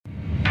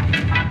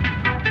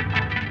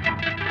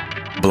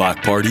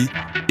Block Party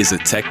is a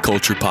tech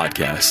culture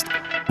podcast.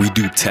 We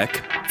do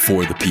tech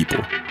for the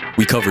people.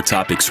 We cover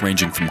topics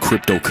ranging from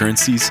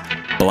cryptocurrencies,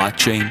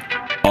 blockchain,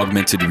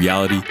 augmented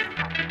reality,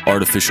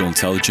 artificial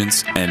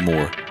intelligence, and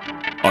more.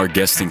 Our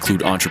guests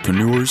include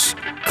entrepreneurs,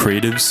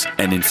 creatives,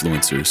 and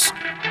influencers.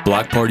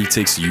 Block Party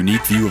takes a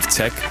unique view of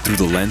tech through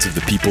the lens of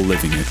the people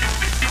living it.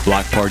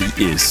 Block Party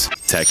is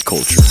tech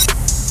culture.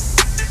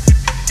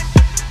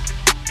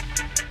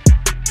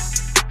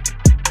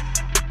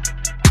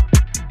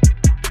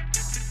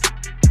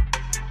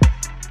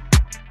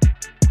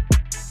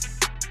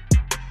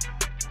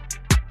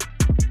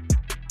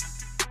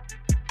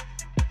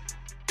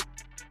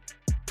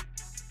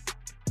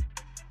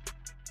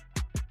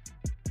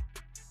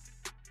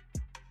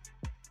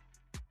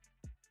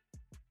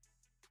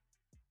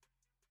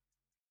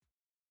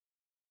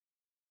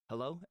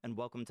 Hello and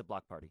welcome to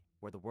Block Party,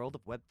 where the world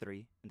of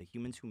Web3 and the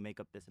humans who make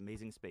up this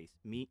amazing space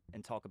meet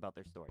and talk about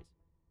their stories.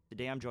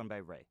 Today I'm joined by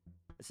Ray,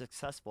 a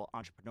successful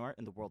entrepreneur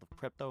in the world of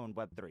crypto and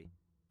Web3,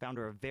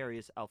 founder of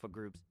various alpha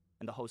groups,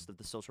 and the host of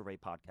the Social Ray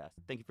podcast.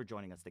 Thank you for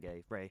joining us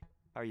today. Ray,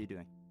 how are you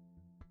doing?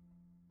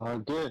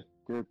 Good.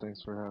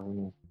 Thanks for having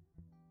me.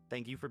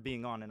 Thank you for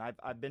being on, and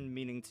I've been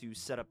meaning to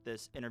set up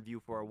this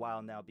interview for a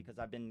while now because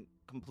I've been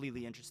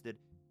completely interested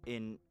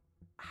in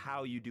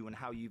how you do and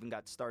how you even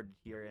got started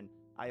here, and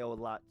I owe a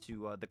lot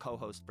to the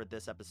co-host for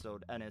this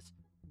episode, Enes,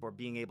 for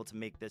being able to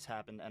make this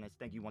happen. Enes,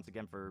 thank you once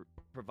again for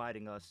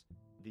providing us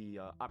the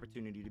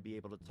opportunity to be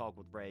able to talk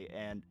with Ray.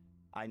 And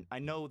I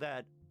know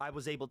that I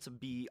was able to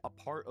be a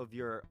part of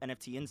your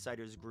NFT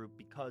Insiders group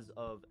because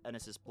of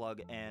Enes's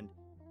plug and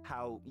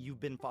how you've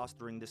been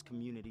fostering this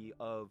community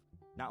of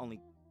not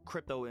only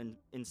crypto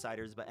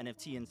insiders, but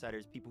NFT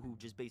insiders, people who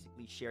just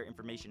basically share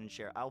information and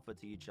share alpha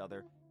to each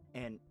other.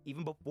 And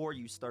even before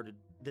you started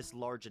this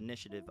large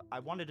initiative, I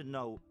wanted to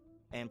know,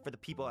 and for the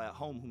people at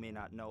home who may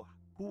not know,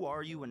 who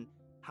are you and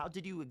how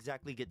did you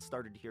exactly get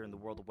started here in the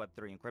world of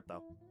Web3 and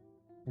crypto?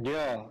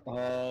 Yeah,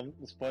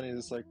 it's funny.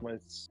 This is like my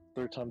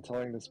third time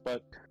telling this,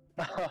 but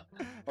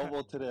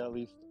well, today at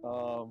least.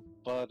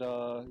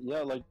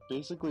 Yeah, like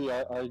basically,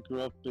 I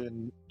grew up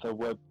in the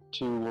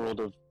Web2 world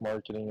of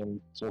marketing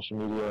and social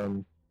media,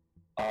 and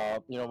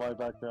my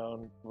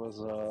background was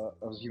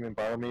I was a human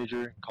bio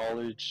major in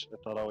college. I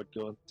thought I would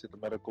go into the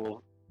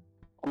medical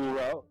school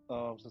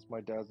route since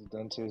my dad's a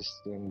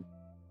dentist and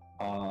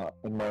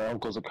my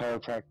uncle's a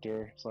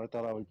chiropractor, so I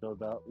thought I would go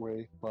that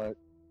way. But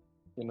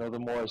the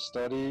more I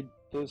studied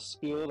this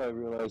field, I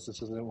realized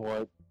this isn't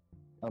what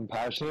I'm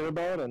passionate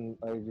about, and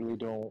I really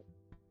don't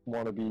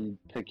want to be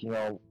taking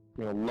out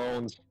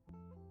loans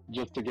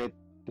just to get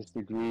this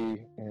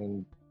degree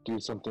and do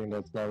something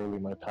that's not really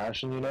my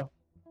passion.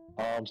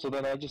 So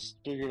then I just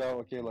figured out,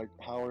 okay, like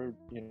how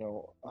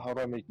do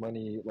I make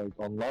money like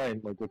online,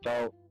 like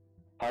without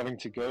having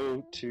to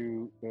go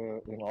to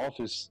an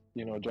office,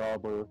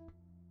 job, or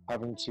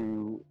having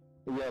to,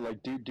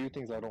 do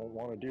things I don't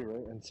want to do,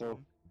 right? And so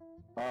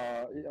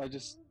I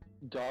just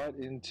got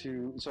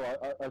into,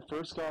 I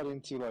first got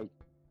into like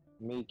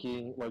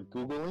making, like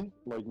Googling,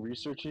 like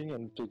researching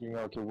and figuring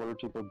out, okay, what are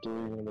people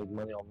doing to make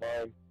money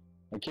online?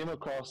 I came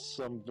across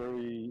some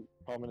very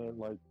prominent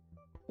like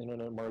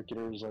internet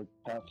marketers like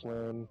Pat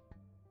Flynn,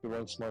 who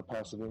runs Smart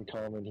Passive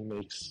Income, and he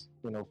makes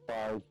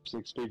 5-6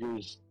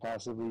 figures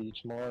passively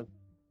each month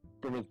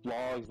from his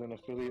blogs and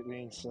affiliate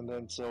links. And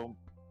then so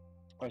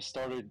I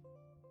started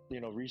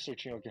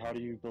researching, okay, how do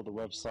you build a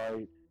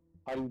website,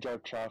 how do you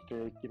drive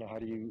traffic, how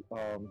do you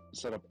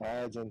set up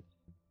ads, and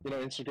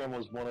Instagram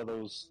was one of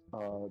those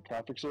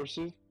traffic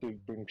sources to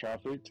bring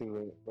traffic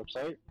to the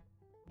website.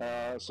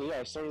 I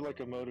started like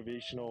a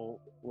motivational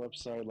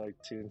website, like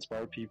to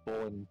inspire people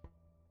and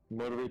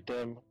motivate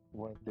them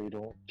when they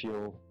don't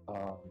feel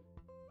I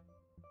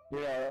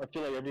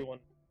feel like everyone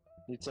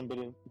needs some bit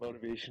of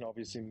motivation.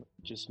 Obviously,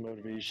 just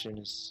motivation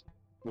is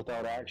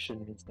without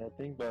action means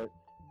nothing, but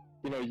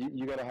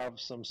you got to have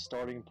some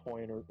starting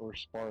point or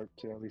spark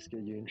to at least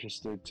get you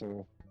interested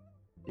to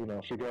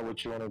figure out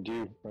what you want to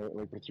do, right?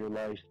 Like with your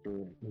life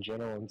or in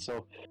general. And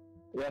so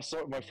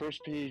so my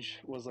first page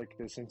was like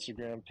this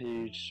Instagram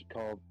page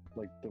called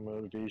like the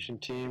Motivation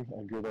Team.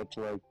 I grew that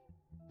to like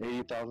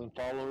 80,000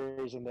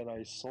 followers, and then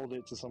I sold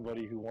it to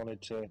somebody who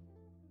wanted to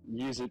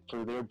use it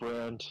for their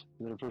brand,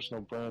 their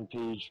personal brand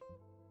page.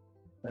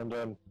 And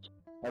then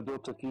I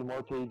built a few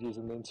more pages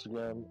in the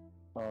Instagram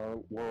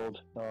world.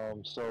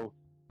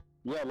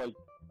 Like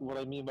what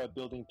I mean by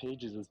building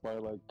pages is by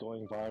like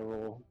going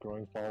viral,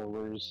 growing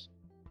followers,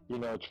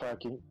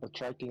 attracting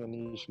a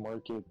niche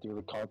market through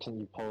the content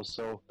you post.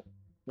 So,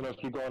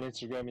 if you go on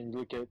Instagram and you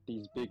look at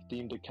these big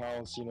themed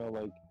accounts,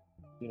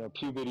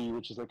 Puberty,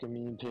 which is like a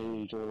meme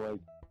page, or like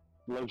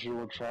Luxury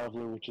World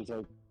Traveler, which is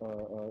like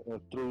a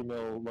 3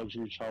 mil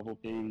luxury travel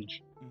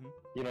page,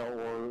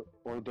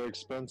 or The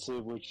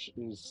Expensive, which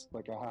is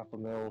like a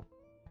 500,000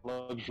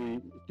 luxury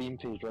theme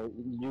page, right?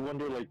 You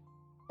wonder like,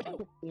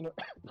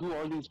 who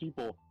are these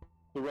people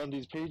who run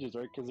these pages,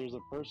 right? Because there's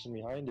a person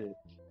behind it.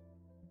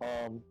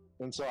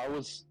 And so I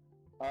was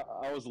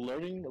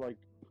learning like,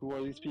 who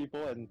are these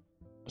people, and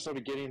I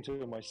started getting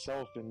into it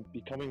myself and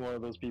becoming one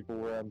of those people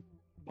where I'm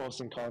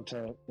posting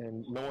content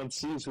and no one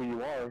sees who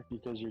you are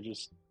because you're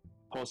just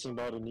posting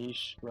about a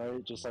niche,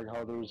 right? Just like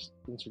how there's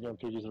Instagram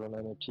pages around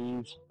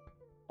NFTs.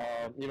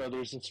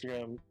 There's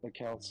Instagram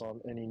accounts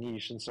on any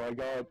niche, and so I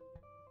got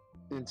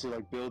into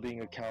like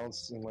building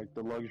accounts in like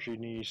the luxury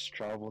niche,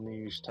 travel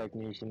niche, tech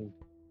niche, and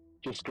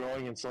just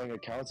growing and selling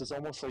accounts. It's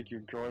almost like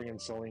you're growing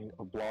and selling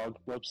a blog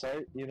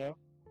website,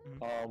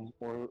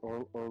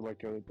 or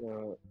like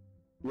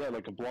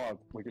like a blog,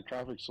 like a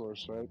traffic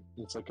source, right?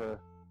 It's like a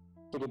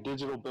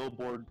digital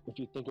billboard. If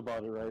you think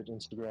about it, right?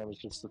 Instagram is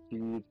just a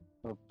feed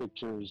of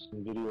pictures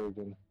and videos,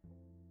 and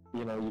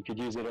you could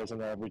use it as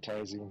an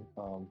advertising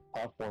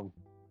platform,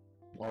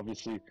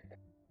 obviously.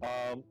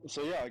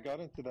 So yeah, I got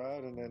into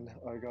that, and then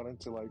I got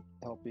into like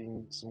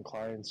helping some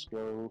clients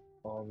grow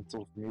on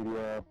social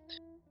media,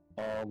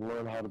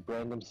 learn how to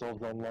brand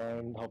themselves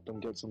online, help them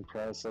get some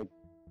press, like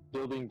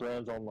building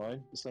brands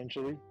online,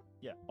 essentially.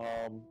 Yeah.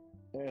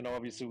 And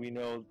obviously we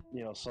know,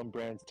 some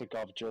brands took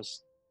off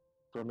just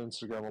from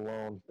Instagram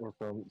alone or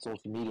from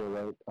social media,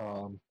 right?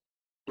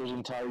 There's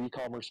entire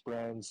e-commerce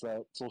brands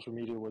that social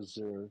media was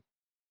their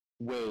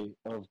way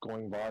of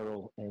going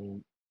viral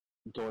and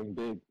going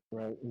big,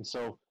 right? And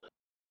so,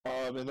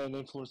 and then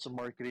influencer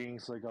marketing,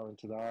 so I got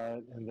into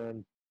that, and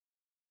then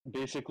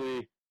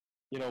basically,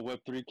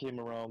 Web3 came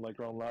around like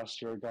around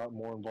last year. I got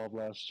more involved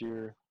last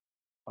year.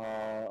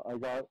 I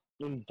got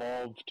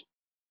involved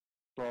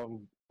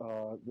from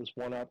this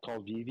one app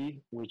called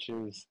Vivi, which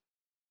is,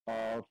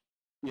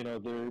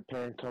 their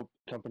parent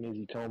company is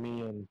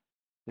Ecomi, and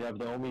they have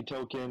the OMI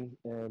token,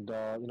 and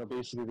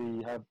basically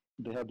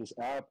they have this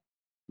app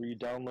where you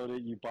download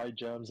it, you buy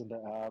gems in the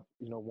app,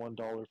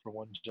 $1 for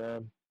one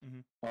gem.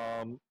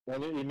 Mm-hmm.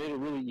 And it made it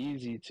really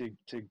easy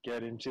to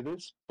get into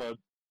this, but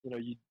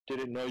you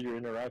didn't know you're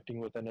interacting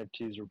with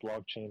NFTs or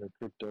blockchain or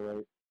crypto,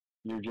 right?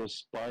 You're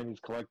just buying these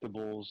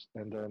collectibles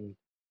and then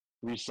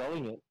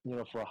reselling it,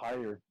 for a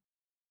higher.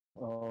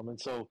 And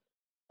so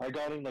I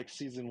got in like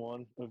season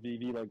 1 of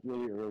VV like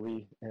really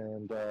early,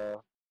 and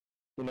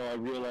I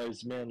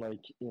realized, man, like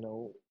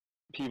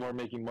people are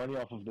making money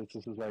off of this.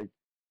 This is like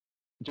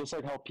just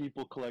like how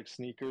people collect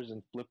sneakers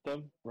and flip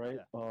them, right?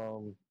 Yeah.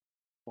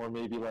 Or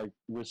maybe like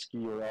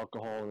whiskey or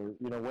alcohol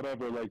or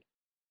whatever. Like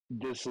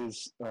this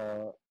is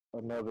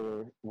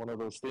another one of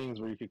those things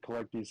where you could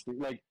collect these things,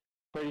 like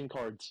trading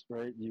cards,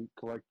 right? You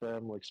collect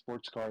them like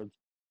sports cards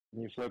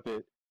and you flip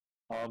it.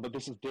 But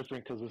this is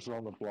different because this is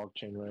on the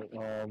blockchain, right?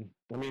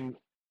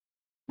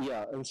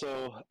 Yeah, and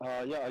so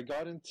I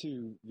got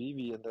into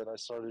Vivi, and then I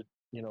started,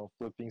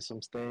 flipping some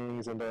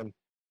things, and then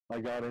I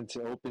got into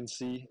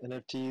OpenSea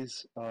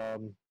NFTs.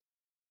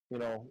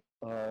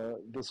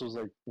 This was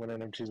like when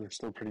NFTs were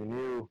still pretty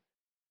new.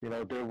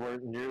 There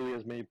weren't nearly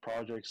as many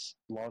projects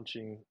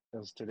launching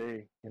as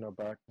today.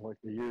 Back like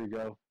a year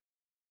ago.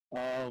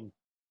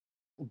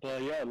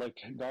 But yeah, like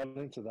got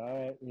into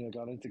that.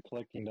 Got into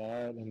collecting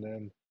that, and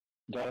then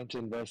got into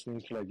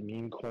investing for like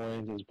meme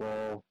coins as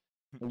well,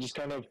 and just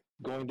kind of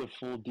going the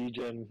full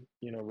degen,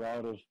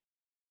 route of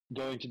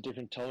going to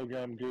different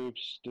Telegram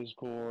groups,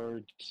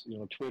 Discords,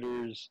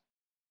 Twitters,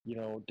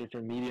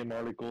 different Medium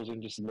articles,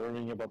 and just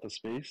learning about the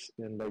space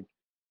and like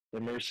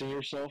immersing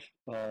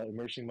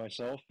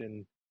myself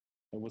in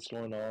what's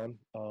going on.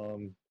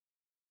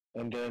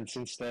 And then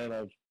since then,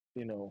 I've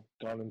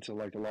gone into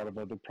like a lot of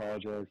other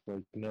projects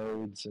like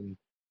nodes and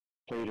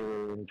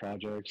Plater and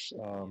projects.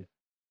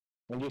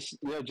 And just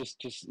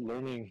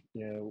learning,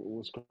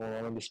 what's going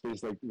on in the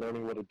space, like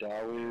learning what a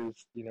DAO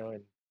is,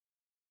 and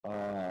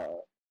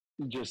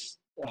just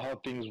how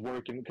things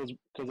work. And because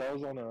I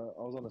was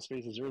on a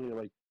spaces earlier,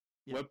 like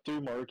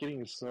Web3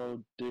 marketing is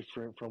so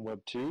different from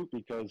Web2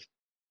 because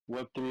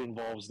Web3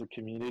 involves the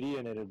community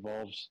and it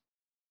involves,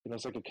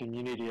 it's like a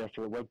community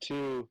effort.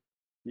 Web2,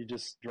 you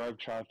just drive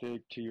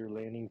traffic to your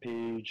landing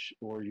page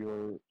or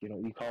your,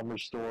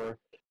 e-commerce store.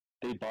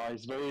 They buy.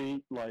 It's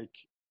very like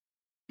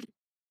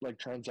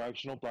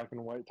transactional, black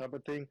and white type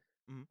of thing.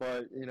 Mm-hmm.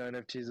 But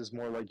NFTs is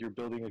more like you're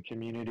building a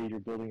community, you're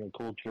building a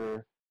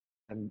culture,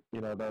 and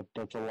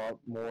that's a lot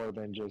more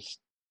than just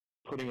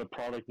putting a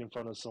product in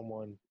front of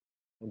someone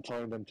and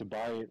telling them to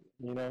buy it.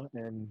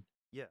 And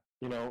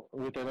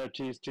with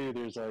NFTs too,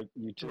 there's like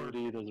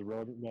utility, there's a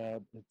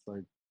roadmap. It's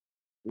like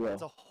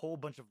it's a whole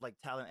bunch of like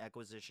talent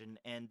acquisition,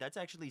 and that's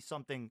actually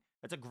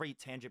that's a great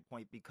tangent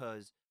point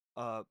because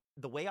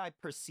the way I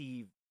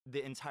perceive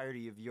the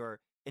entirety of your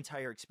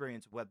entire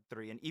experience with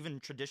Web3 and even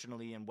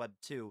traditionally in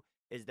Web2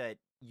 is that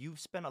you've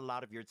spent a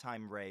lot of your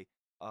time, Ray,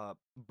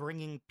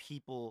 bringing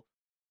people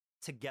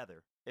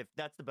together. If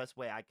that's the best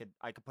way I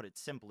could put it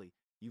simply.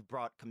 You've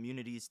brought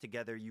communities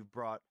together, you've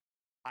brought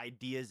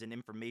ideas and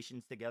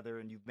informations together,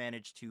 and you've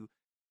managed to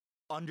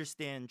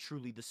understand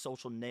truly the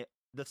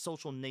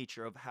social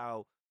nature of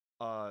how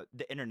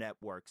the internet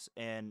works.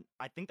 And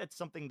I think that's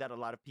something that a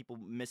lot of people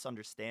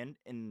misunderstand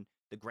in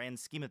the grand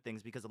scheme of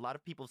things, because a lot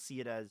of people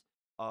see it as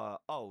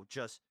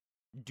just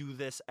do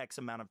this X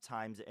amount of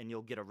times and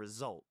you'll get a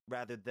result,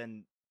 rather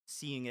than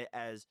seeing it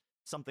as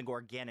something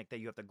organic that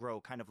you have to grow,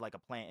 kind of like a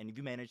plant. And if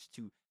you manage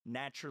to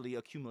naturally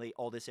accumulate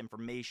all this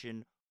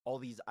information, all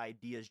these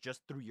ideas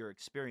just through your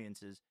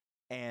experiences.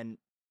 And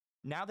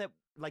now that,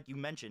 like you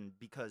mentioned,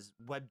 because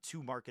Web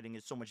 2 marketing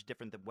is so much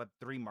different than Web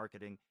 3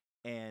 marketing,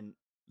 and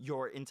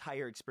your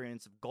entire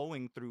experience of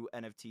going through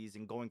NFTs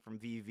and going from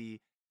VV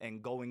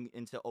and going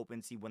into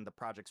OpenSea when the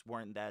projects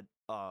weren't that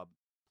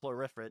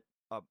prolific,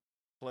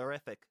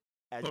 prolific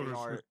as they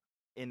are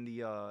in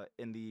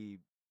the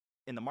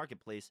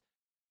marketplace.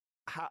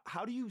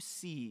 How do you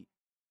see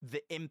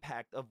the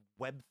impact of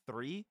Web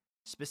 3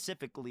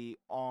 specifically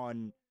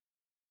on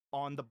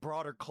the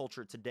broader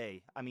culture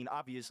today? I mean,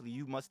 obviously,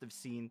 you must have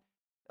seen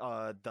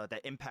the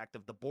impact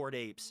of the Bored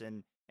Apes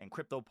and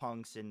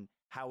CryptoPunks, and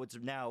how it's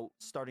now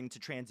starting to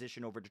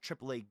transition over to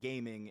AAA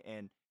gaming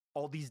and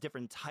all these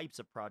different types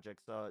of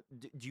projects.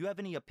 Do you have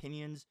any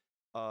opinions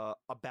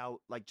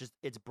about like just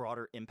its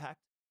broader impact?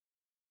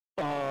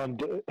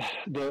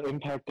 The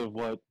impact of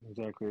what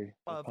exactly?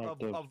 Of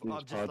Impact of these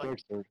just like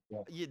projects, or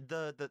yeah. yeah,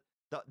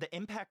 the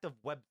impact of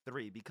Web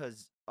 3,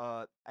 because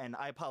and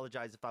I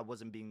apologize if I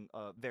wasn't being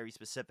very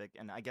specific,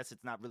 and I guess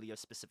it's not really a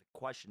specific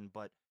question,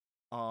 but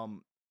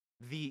um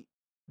the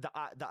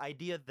the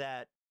idea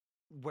that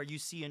where you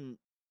see in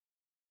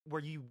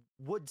where you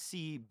would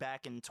see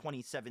back in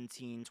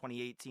 2017,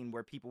 2018,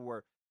 where people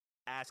were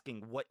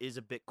asking what is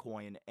a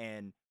Bitcoin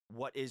and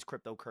what is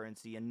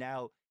cryptocurrency, and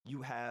now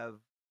you have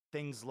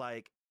things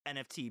like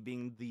NFT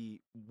being the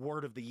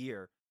word of the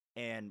year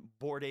and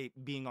Bored Ape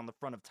being on the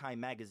front of Time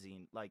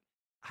magazine. Like,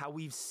 how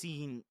we've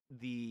seen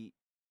the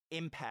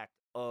impact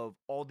of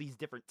all these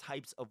different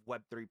types of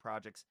Web3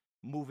 projects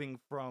moving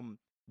from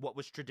what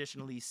was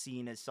traditionally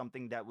seen as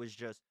something that was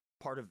just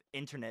part of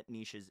internet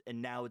niches,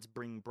 and now it's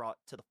being brought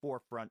to the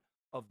forefront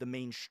of the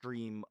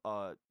mainstream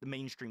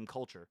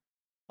culture.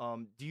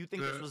 Do you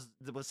think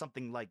this was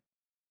something like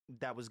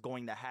that was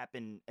going to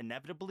happen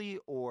inevitably,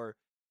 or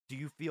do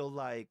you feel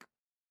like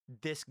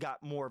this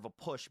got more of a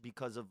push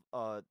because of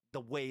the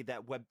way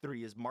that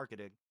Web3 is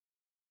marketed?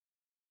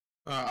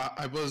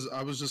 I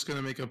was just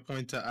gonna make a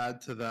point to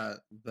add to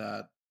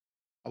that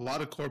a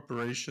lot of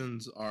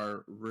corporations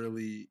are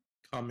really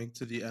coming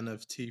to the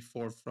NFT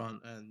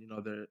forefront, and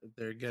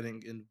they're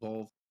getting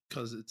involved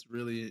because it's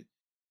really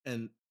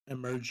an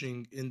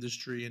emerging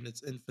industry in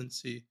its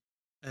infancy,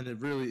 and it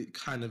really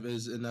kind of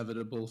is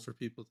inevitable for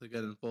people to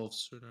get involved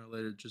sooner or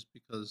later just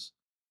because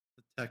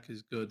the tech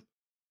is good.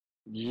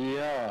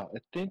 Yeah, I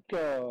think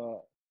I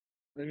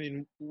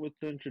mean, with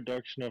the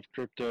introduction of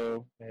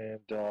crypto and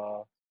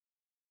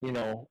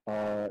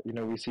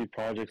we see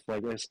projects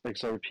like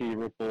XRP,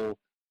 Ripple,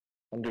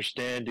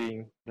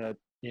 understanding that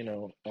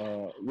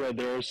yeah,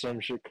 there are some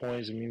shit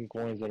coins and meme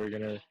coins that are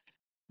gonna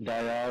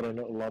die out, and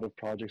a lot of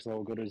projects that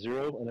will go to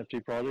zero,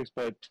 NFT projects,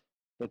 but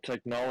the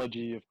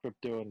technology of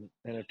crypto and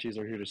NFTs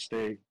are here to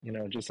stay.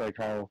 Just like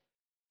how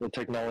the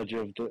technology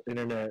of the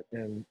internet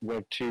and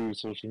Web 2,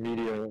 social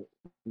media,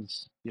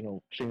 is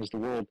changed the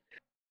world,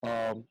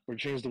 or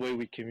changed the way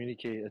we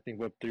communicate. I think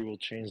Web 3 will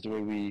change the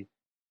way we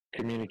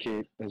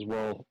communicate as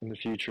well in the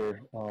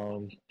future,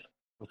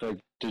 with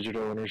like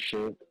digital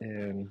ownership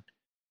and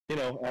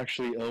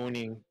actually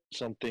owning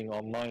something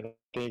online.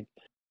 I think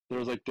there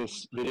was like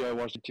this video I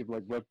watched on YouTube,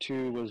 like Web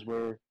 2 was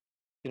where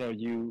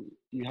you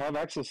have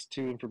access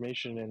to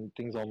information and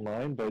things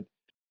online, but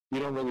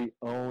you don't really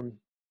own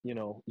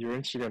your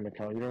Instagram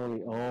account. You don't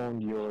really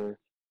own your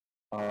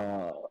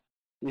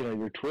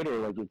your Twitter.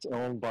 Like, it's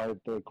owned by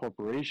the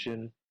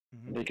corporation.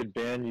 Mm-hmm. They could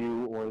ban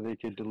you or they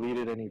could delete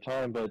it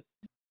anytime. But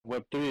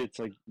Web3, it's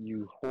like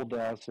you hold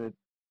the asset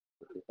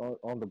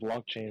on the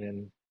blockchain,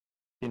 and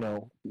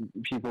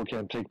people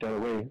can't take that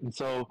away. And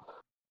so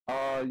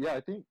yeah,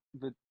 I think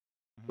that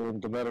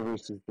the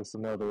metaverse is just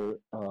another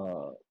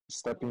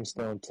stepping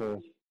stone to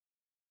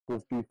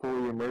just be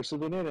fully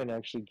immersive in it and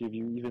actually give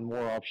you even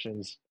more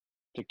options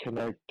to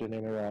connect and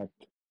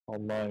interact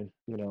online,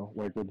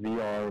 like with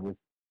VR, with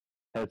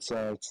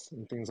headsets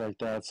and things like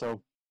that.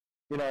 So,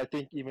 I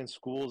think even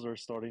schools are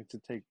starting to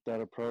take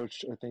that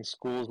approach. I think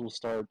schools will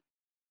start,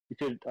 I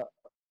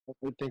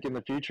think in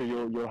the future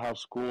you'll have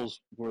schools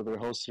where they're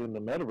hosted in the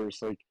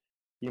metaverse. Like,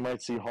 you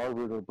might see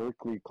Harvard or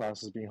Berkeley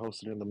classes being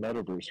hosted in the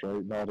metaverse,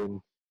 right? Not in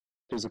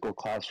physical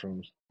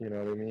classrooms. You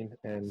know what I mean?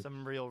 And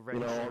Some real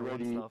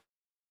already stuff.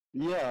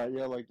 Yeah,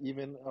 like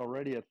even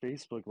already at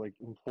Facebook, like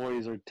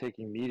employees are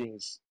taking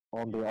meetings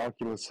on their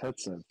Oculus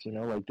headsets.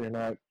 Like, they're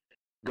not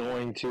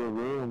going to a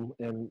room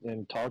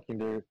and talking.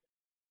 They're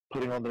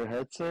putting on their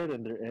headset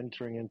and they're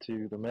entering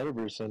into the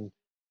metaverse. And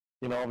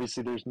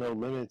obviously there's no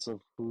limits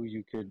of who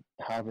you could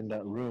have in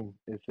that room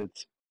if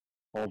it's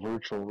all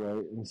virtual,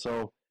 right? And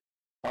so,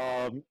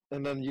 and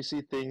then you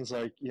see things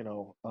like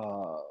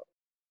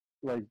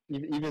like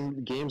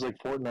even games like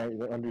Fortnite,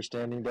 they're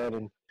understanding that,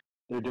 and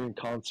they're doing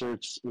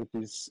concerts with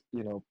these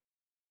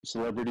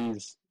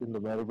celebrities in the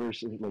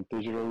metaverse, like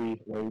digitally,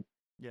 right?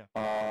 Yeah.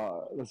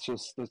 That's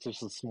just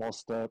a small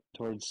step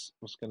towards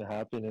what's going to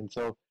happen. And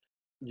so,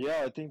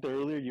 yeah, I think the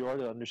earlier you are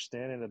to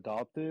understand and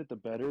adopt it, the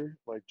better.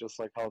 Like, just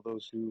like how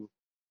those who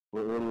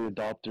were early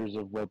adopters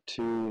of Web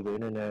 2, the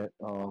internet,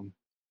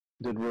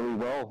 did really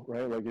well,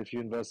 right? Like, if you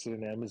invested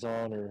in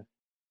Amazon or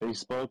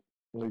Facebook,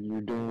 like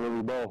you're doing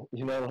really well,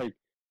 like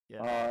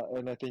Yeah.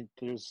 and I think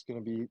there's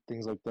gonna be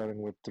things like that in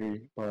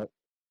Web3. But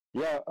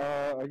yeah,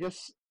 I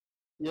guess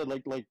yeah,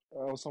 like I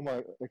was talking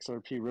about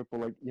XRP Ripple,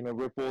 like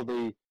Ripple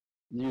they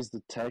use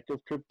the tech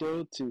of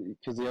crypto to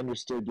because they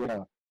understood,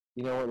 yeah,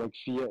 what, like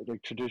fiat,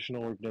 like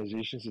traditional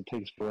organizations, it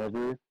takes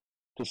forever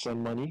to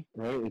send money,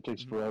 right? It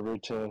takes Hmm. forever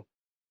to,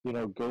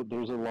 go.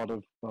 There's a lot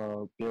of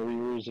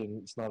barriers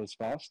and it's not as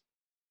fast.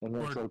 And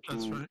Or that's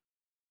XRP, right.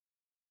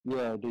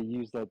 yeah, they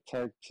use that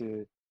tech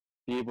to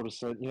be able to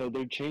send.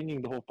 They're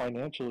changing the whole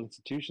financial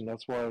institution.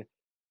 That's why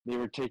they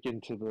were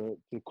taken to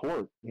the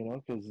court,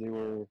 because they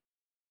were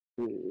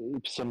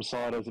some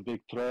saw it as a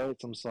big threat,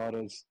 some saw it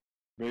as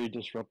very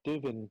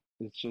disruptive, and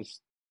it's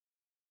just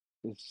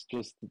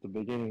at the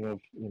beginning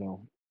of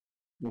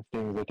of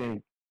things. I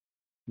think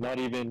not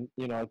even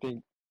I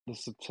think the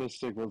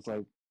statistic was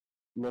like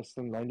less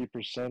than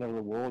 90% of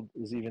the world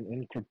is even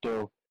in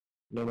crypto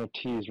and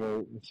NFTs,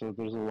 right? And so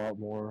there's a lot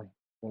more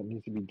that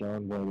needs to be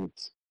done, but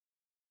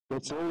but No,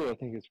 slowly I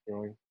think it's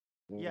growing.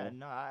 yeah, Yeah.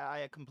 no,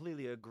 I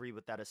completely agree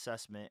with that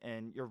assessment,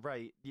 and you're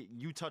right.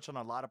 You touch on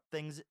a lot of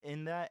things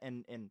in that,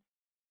 and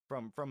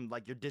from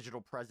like your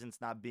digital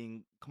presence not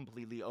being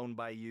completely owned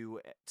by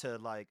you to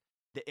like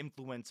the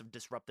influence of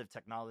disruptive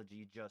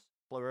technology just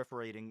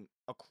proliferating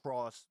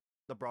across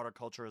the broader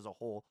culture as a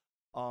whole.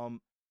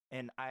 Um,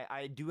 and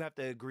I do have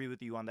to agree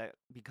with you on that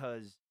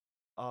because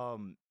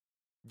um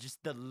just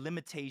the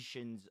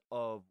limitations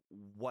of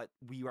what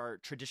we are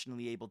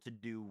traditionally able to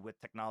do with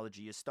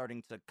technology is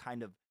starting to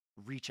kind of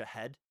reach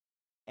ahead.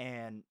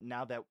 And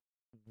now that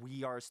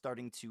we are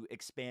starting to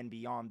expand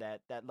beyond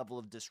that, that level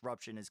of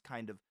disruption is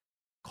kind of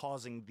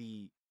causing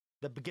the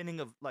beginning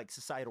of like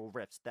societal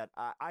rifts that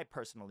I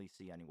personally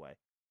see anyway.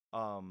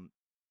 um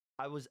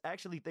I was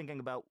actually thinking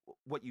about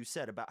what you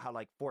said about how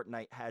like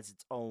Fortnite has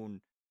its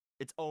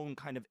own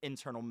kind of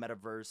internal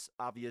metaverse.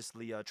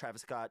 Obviously,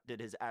 Travis Scott did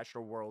his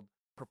Astroworld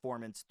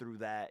performance through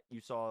that. You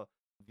saw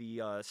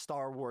the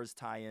Star Wars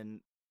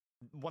tie-in.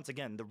 Once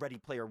again, the Ready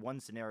Player One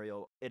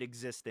scenario, it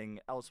existing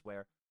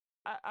elsewhere.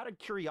 Out of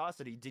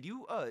curiosity, did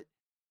you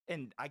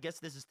and I guess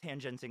this is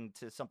tangenting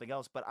to something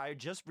else, but I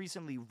just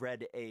recently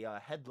read a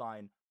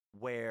headline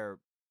where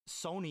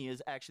Sony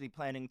is actually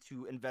planning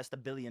to invest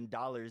 $1 billion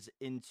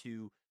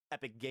into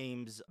Epic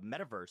Games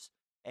metaverse.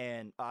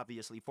 And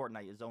obviously,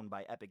 Fortnite is owned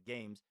by Epic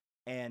Games.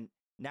 And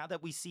now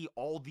that we see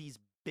all these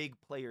big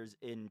players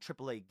in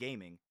AAA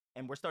gaming,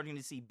 and we're starting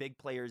to see big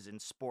players in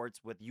sports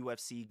with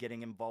UFC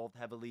getting involved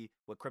heavily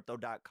with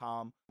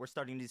crypto.com. We're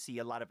starting to see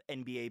a lot of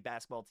NBA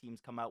basketball teams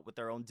come out with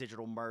their own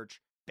digital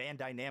merch.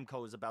 Bandai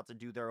Namco is about to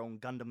do their own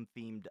Gundam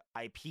themed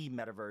IP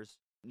metaverse.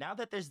 Now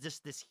that there's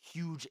just this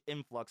huge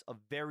influx of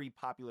very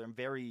popular and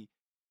very,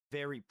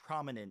 very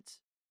prominent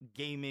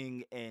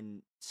gaming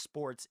and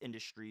sports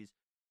industries,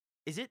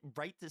 is it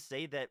right to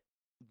say that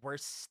we're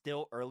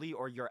still early,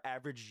 or your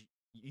average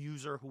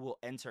user who will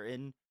enter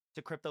in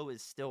to crypto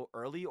is still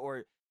early,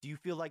 or do you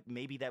feel like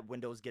maybe that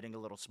window is getting a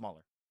little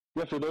smaller?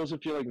 Yeah, for those who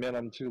feel like, man,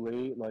 I'm too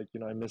late, like,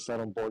 I missed out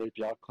on Bored Ape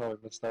Yacht Club,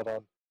 I missed out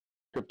on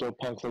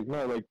CryptoPunks, like,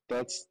 no, like,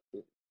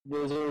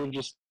 those are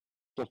just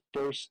the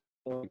first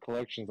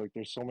collections. Like,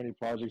 there's so many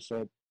projects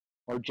that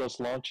are just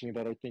launching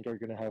that I think are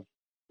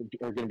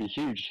gonna be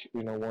huge.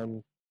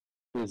 One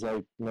is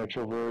like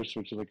Metroverse,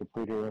 which is like a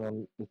play to earn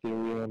on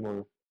Ethereum,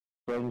 or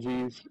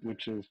Frenzies,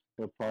 which is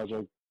a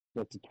project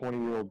that's a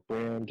 20-year-old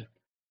brand.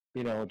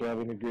 They have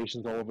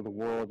integrations all over the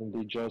world, and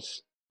they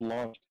just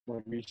launched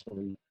like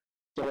recently.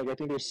 So like I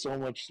think there's so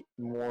much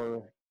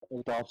more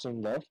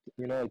adoption left.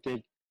 I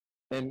think,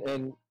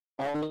 and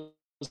I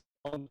was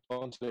on the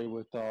phone today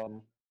with a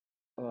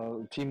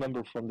team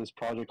member from this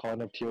project called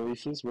NFT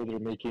Oasis, where they're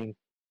making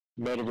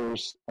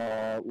metaverse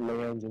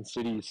lands and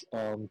cities.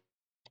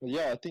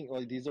 Yeah, I think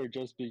like these are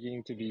just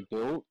beginning to be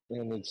built,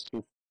 and it's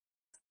just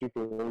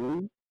super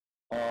early.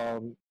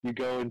 You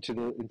go into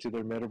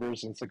their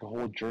metaverse, and it's like a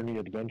whole journey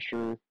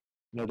adventure.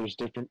 There's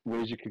different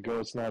ways you could go.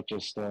 It's not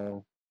just.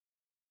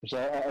 So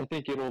I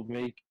think it'll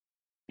make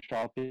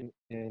shopping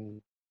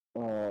and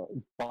uh,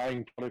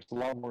 buying products a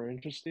lot more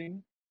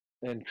interesting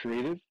and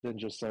creative than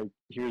just like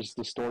here's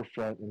the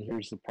storefront and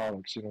here's the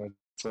products.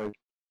 It's like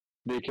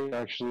they can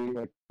actually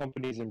like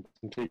companies and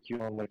take you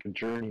on like a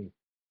journey.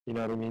 You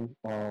know what I mean?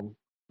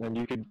 And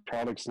you could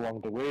products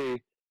along the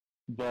way,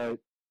 but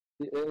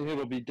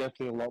it'll be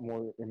definitely a lot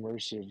more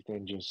immersive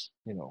than just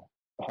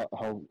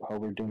how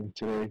we're doing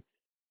today.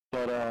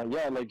 But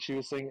yeah, like she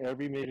was saying,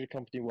 every major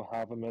company will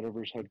have a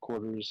metaverse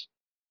headquarters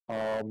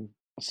um,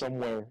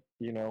 somewhere.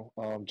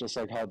 Just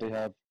like how they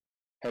have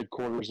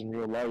headquarters in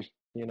real life.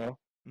 You know,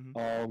 Hmm.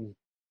 um,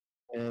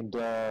 and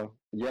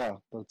yeah,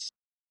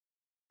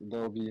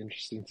 that'll be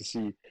interesting to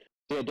see.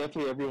 So yeah,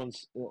 definitely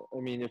everyone's. I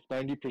mean, if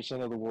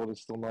 90% of the world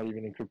is still not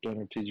even in crypto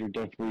NFTs, you're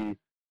definitely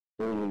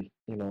early.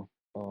 Fair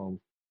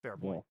Yeah.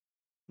 point.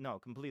 No,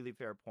 completely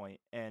fair point.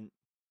 And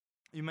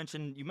you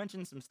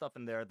mentioned some stuff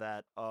in there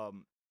that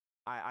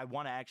I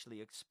want to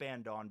actually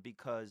expand on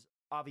because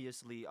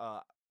obviously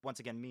once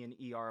again me and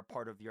E are a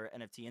part of your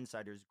NFT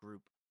Insiders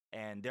group.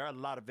 and there are a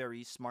lot of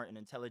very smart and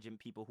intelligent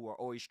people who are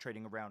always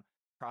trading around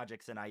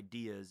projects and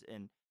ideas.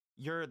 And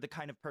you're the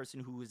kind of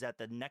person who is at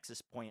the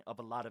nexus point of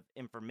a lot of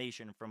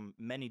information from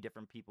many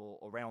different people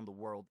around the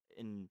world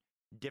in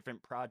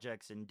different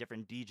projects and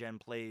different degen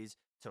plays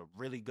to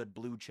really good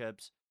blue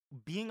chips.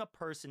 Being a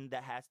person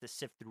that has to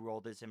sift through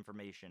all this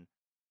information,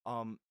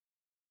 um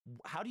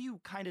how do you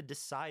kind of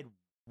decide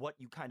what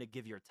you kind of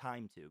give your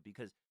time to?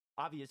 Because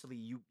obviously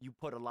you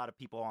put a lot of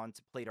people on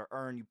to play to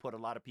earn, you put a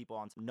lot of people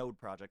on to node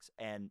projects,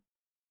 and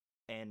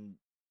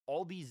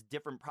all these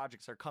different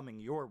projects are coming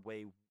your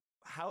way.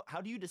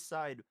 How do you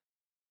decide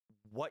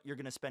what you're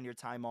going to spend your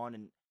time on,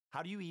 and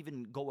how do you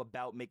even go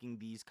about making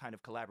these kind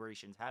of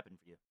collaborations happen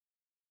for you?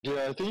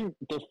 Yeah, I think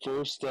the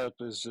first step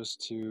is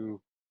just to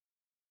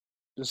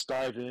just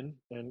dive in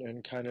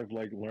and kind of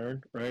like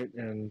learn, right?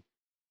 And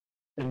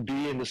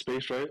be in the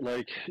space, right?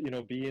 Like,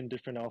 be in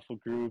different alpha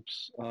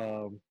groups,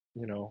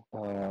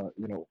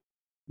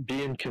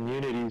 be in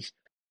communities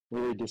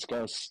where they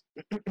discuss,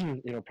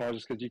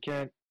 projects, because you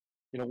can't,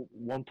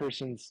 one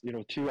person's,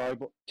 two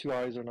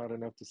eyes are not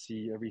enough to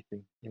see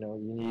everything. You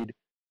need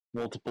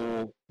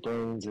multiple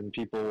brains and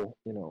people,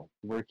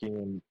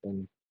 working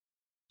and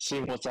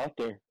seeing what's out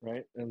there,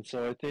 right? And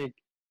so I think,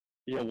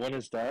 one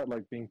is that,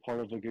 like being part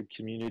of a good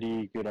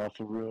community, good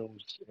alpha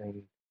rooms,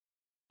 and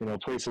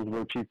places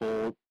where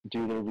people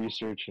do their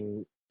research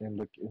and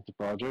look into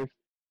projects.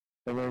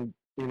 And then,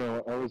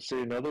 I would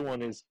say another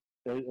one is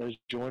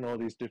join all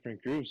these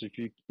different groups. If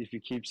you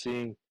keep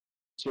seeing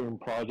certain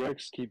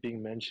projects keep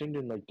being mentioned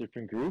in like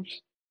different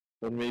groups,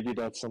 then maybe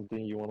that's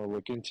something you want to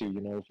look into.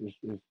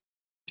 If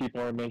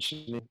people are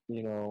mentioning,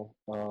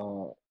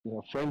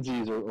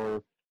 frenzies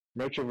or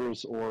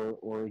Metroverse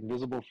or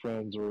Invisible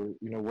Friends or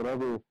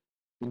whatever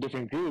in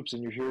different groups,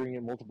 and you're hearing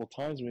it multiple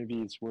times,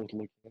 maybe it's worth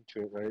looking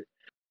into it, right?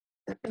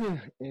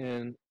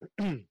 And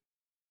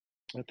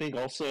I think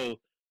also,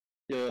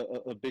 yeah,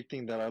 a big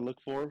thing that I look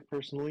for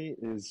personally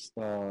is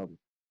the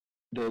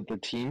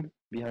team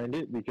behind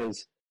it,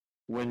 because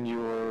when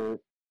you're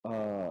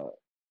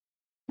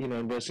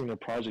investing in a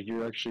project,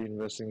 you're actually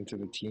investing into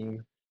the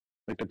team,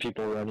 like the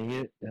people running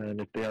it,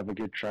 and if they have a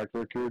good track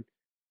record.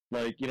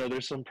 Like,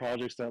 there's some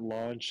projects that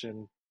launch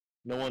and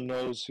no one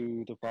knows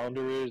who the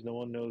founder is, no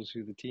one knows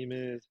who the team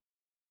is,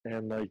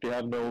 and like they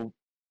have no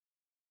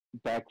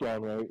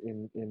background, right,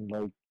 in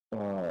like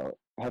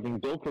having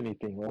built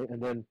anything, right?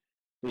 And then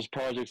there's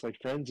projects like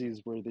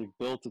Frenzies where they've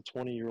built a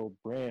 20-year-old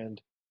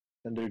brand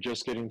and they're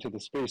just getting to the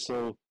space.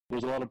 So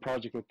there's a lot of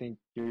projects, I think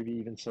Gary Vee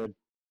even said,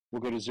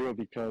 will go to zero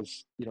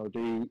because, yeah,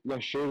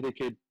 sure, they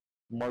could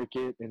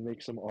market and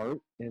make some art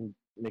and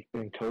make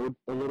and code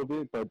a little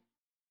bit, but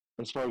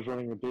as far as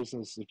running a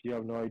business, if you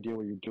have no idea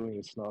what you're doing,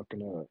 it's not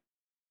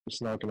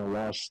gonna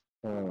last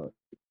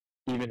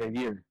even a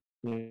year,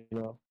 you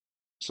know.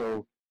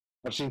 So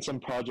I've seen some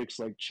projects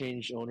like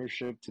change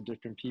ownership to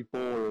different people,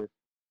 or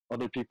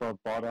other people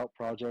have bought out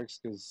projects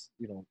because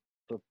the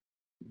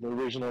the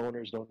original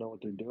owners don't know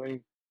what they're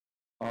doing.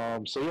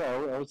 So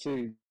yeah, I would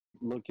say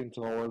look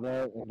into all of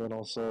that, and then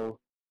also,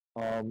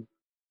 um,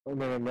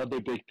 and then another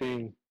big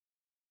thing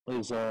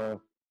is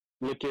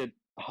look at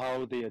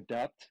how they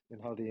adapt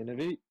and how they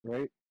innovate,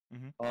 right?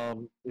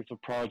 Hmm. If a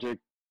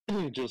project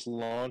just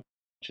launches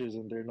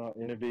and they're not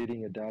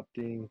innovating,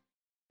 adapting,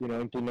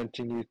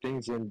 implementing new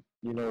things, then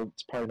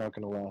it's probably not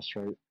going to last,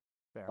 right?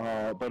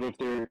 Fair. But if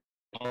they're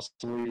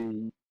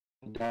constantly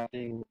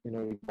adapting,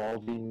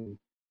 evolving,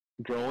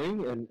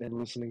 growing, and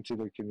listening to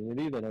their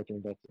community, then I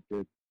think that's a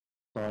good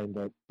sign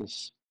that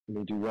this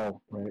may do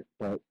well, right?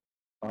 But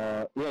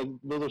yeah,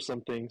 those are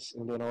some things,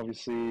 and then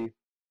obviously,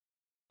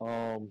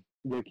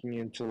 looking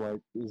into like,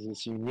 is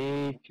this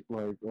unique?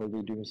 Like, are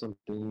they doing something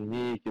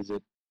unique? Is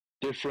it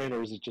different,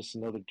 or is it just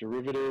another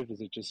derivative?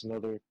 Is it just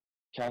another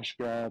cash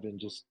grab and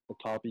just a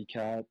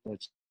copycat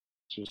that's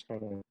just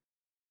kind of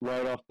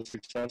right off the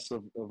success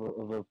of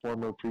a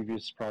former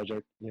previous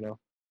project,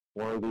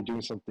 or are they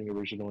doing something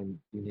original and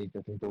unique?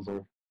 I think those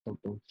are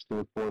something to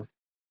look for.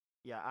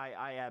 Yeah,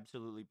 I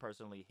absolutely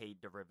personally hate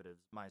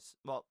derivatives.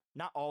 Well,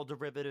 not all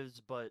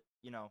derivatives, but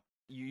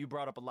you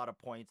brought up a lot of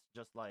points,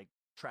 just like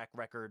track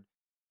record.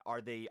 Are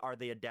they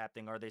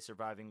adapting? Are they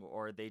surviving?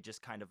 Or are they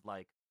just kind of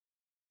like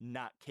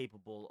not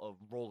capable of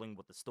rolling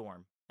with the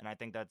storm? And I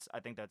think that's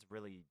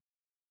really,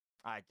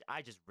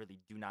 I just really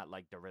do not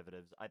like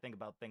derivatives. I think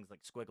about things like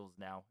squiggles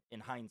now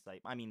in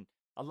hindsight. I mean,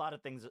 a lot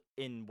of things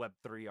in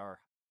Web3 are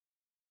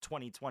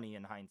 2020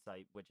 in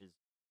hindsight, which is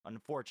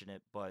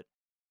unfortunate, but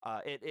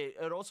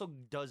it also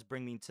does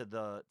bring me to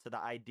the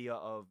idea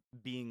of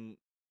doing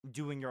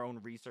your own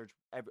research.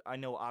 I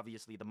know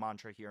obviously the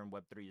mantra here in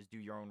Web3 is do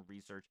your own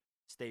research,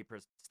 stay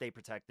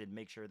protected,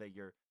 make sure that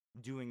you're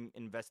doing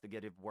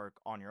investigative work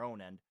on your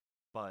own end.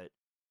 But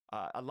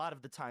a lot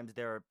of the times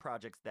there are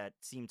projects that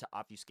seem to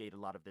obfuscate a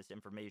lot of this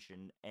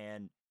information,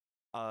 and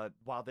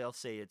while they'll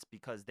say it's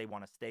because they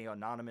want to stay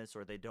anonymous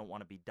or they don't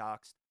want to be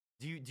doxxed,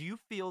 do you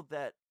feel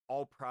that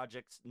all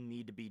projects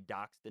need to be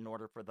doxxed in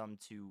order for them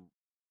to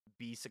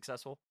be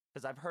successful?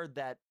 Because I've heard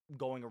that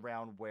going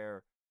around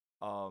where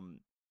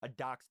a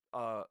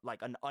doxed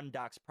like an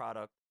undoxed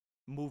product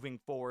moving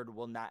forward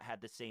will not have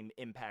the same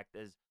impact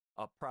as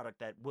a product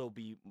that will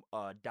be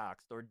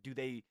doxed, or do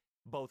they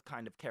both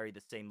kind of carry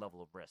the same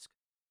level of risk?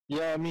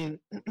 Yeah, I mean,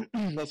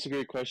 that's a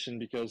great question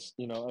because,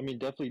 I mean,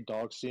 definitely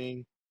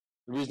doxing.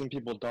 The reason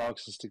people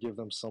dox is to give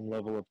them some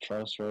level of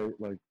trust, right?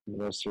 Like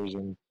investors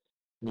and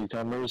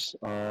newcomers.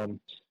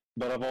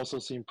 But I've also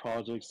seen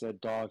projects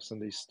that dox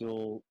and they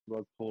still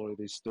rug pull or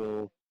they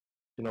still,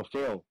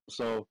 fail.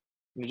 So,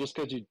 just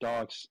because you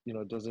dox,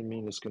 doesn't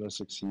mean it's going to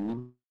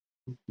succeed,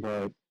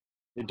 but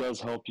it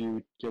does help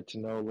you get to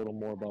know a little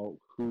more about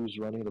who's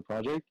running the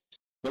project.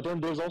 But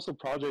then there's also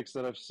projects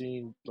that I've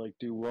seen like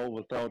do well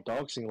without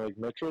doxing, like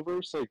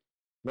Metroverse. Like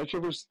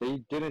Metroverse,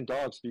 they didn't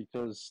dox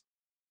because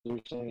they're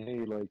saying,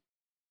 hey, like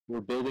we're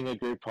building a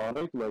great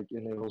product, like,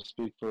 and it will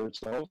speak for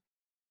itself.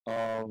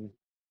 Um,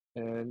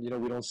 and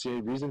we don't see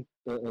a reason,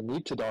 a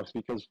need to dox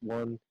because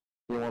one,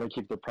 they want to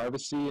keep the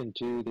privacy, and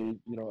two, they,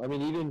 I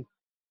mean, even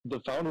the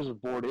founders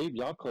of Bored Ape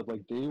Yacht Club,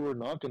 like they were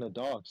not gonna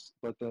dox,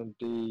 but then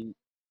they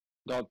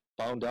got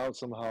found out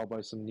somehow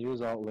by some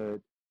news outlet,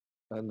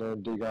 and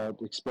then they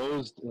got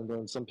exposed, and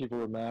then some people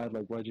were mad,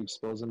 like, why'd you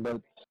expose them?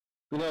 But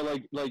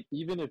like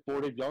even if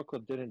Bored Ape Yacht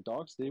Club didn't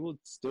dox, they would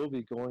still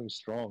be going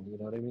strong. You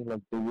know what I mean?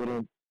 Like they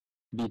wouldn't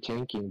be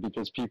tanking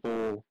because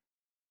people,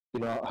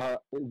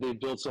 they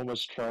built so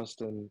much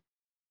trust and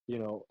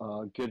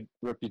good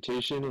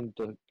reputation in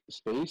the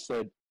space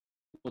that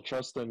people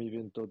trust them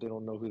even though they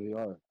don't know who they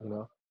are.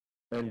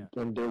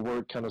 And their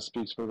work kind of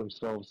speaks for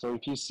themselves. So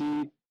if you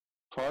see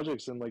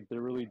projects and like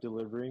they're really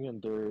delivering and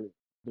they're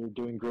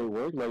doing great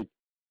work, like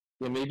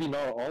maybe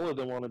not all of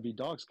them want to be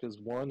doxxed because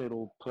one,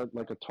 it'll put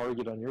like a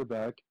target on your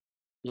back,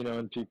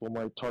 and people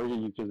might target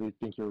you because they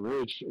think you're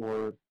rich,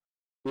 or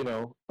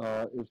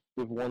if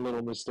one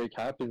little mistake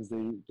happens,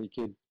 they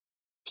could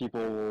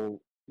people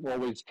will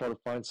always try to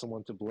find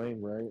someone to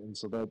blame, right? And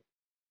so that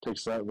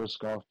takes that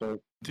risk off. But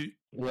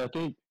I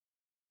think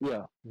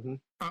yeah. Mm-hmm.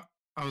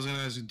 I was gonna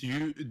ask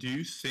you, do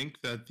you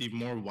think that the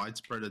more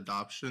widespread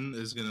adoption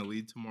is gonna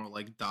lead to more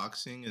like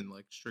doxing and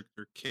like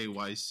stricter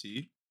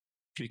KYC?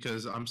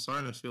 Because I'm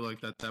starting to feel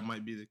like that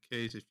might be the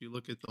case. If you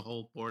look at the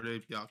whole Bored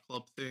Ape Yacht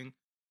Club thing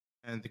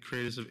and the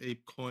creators of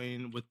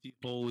ApeCoin with the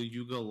whole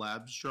Yuga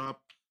Labs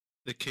drop,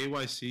 the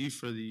KYC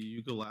for the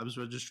Yuga Labs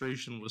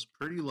registration was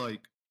pretty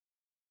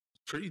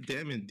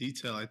damn in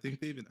detail. I think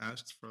they even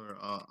asked for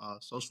a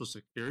social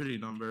security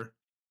number,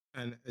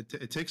 and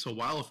it takes a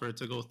while for it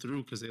to go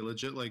through because they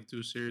legit like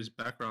do serious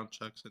background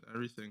checks and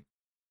everything.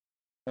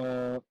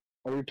 Are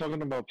you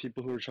talking about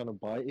people who are trying to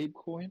buy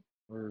ApeCoin,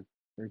 or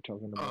are you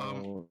talking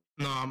about?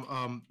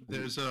 No,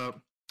 there's if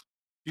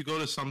you go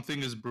to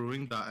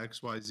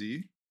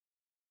somethingisbrewing.xyz,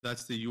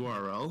 that's the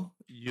URL.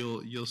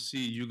 You'll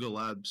see Yuga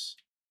Labs,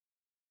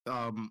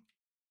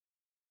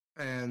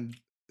 and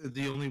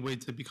the only way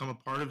to become a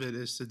part of it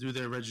is to do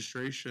their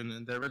registration,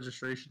 and their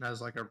registration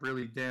has like a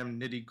really damn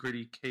nitty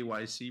gritty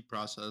KYC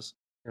process.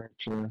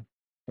 Sure.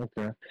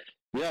 Okay.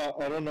 Yeah,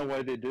 I don't know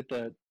why they did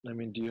that. I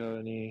mean, do you have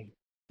any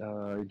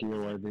idea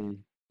why they?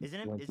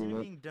 Isn't it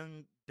being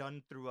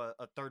done through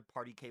a third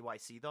party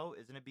KYC though?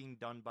 Isn't it being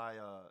done by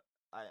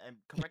and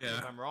correct me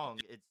if I'm wrong.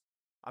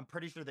 I'm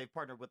pretty sure they've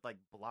partnered with like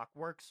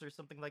Blockworks or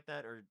something like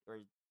that, or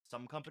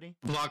some company.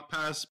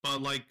 BlockPass,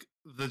 but like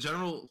the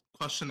general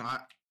question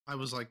I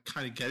was like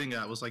kind of getting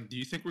at was like, do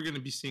you think we're going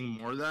to be seeing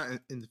more of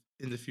that in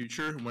the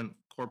future when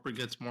corporate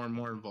gets more and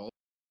more involved?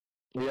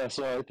 Yeah,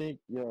 so I think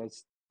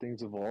as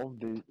things evolve,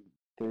 there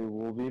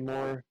will be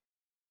more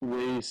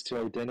ways to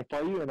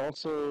identify you, and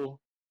also,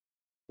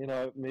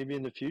 maybe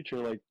in the future,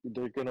 like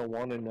they're gonna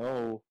want to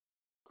know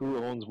who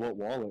owns what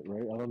wallet,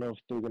 right? I don't know if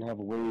they're gonna have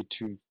a way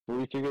to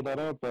fully figure that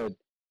out, but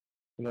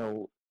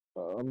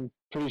I'm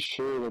pretty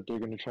sure that they're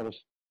gonna try to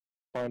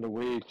find a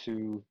way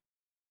to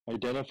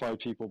identify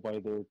people by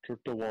their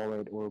crypto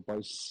wallet or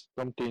by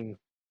something,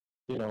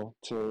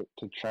 to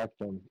track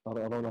them. I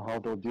don't know how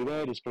they'll do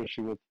that,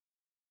 especially with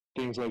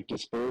things like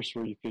Disperse,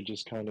 where you could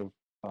just kind of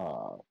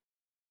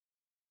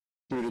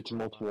shoot it to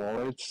multiple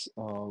wallets.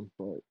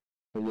 But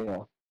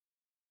yeah.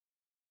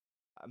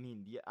 I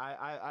mean, yeah,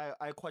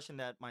 I question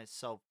that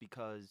myself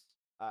because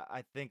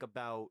I think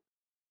about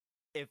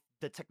if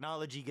the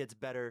technology gets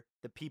better,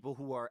 the people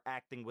who are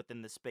acting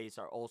within the space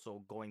are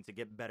also going to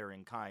get better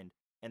in kind.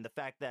 And the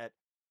fact that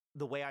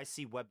the way I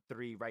see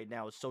Web3 right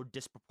now is so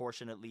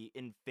disproportionately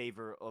in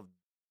favor of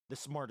the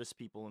smartest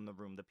people in the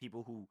room, the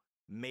people who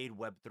made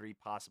Web3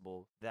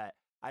 possible, that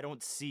I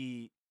don't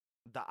see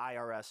the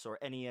IRS or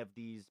any of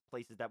these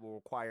places that will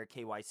require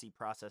KYC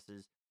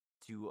processes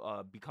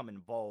to become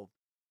involved,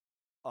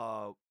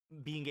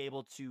 being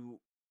able to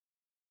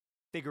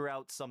figure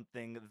out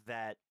something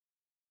that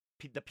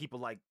the people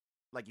like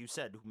you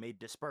said, who made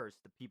Disperse,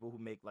 the people who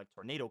make like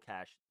Tornado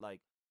Cash, like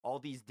all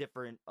these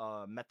different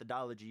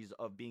methodologies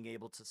of being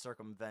able to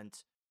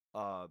circumvent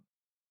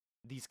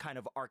these kind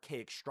of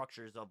archaic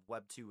structures of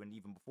Web 2 and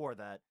even before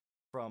that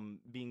from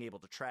being able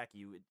to track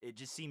you. It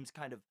just seems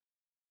kind of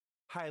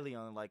highly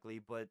unlikely,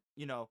 but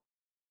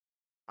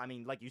I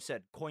mean, like you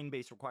said,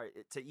 Coinbase requires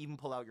to even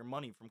pull out your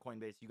money from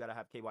Coinbase, you got to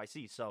have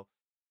KYC. So,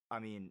 I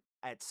mean,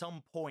 at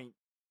some point,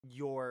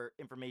 your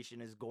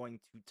information is going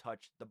to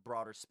touch the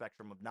broader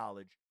spectrum of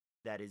knowledge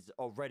that is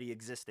already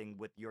existing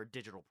with your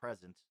digital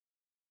presence.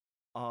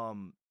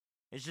 Um,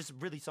 it's just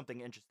really something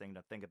interesting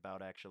to think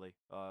about, actually.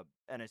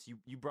 Ennis,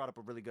 you brought up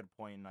a really good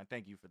point, and I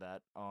thank you for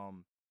that.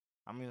 I'm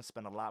gonna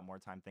spend a lot more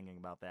time thinking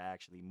about that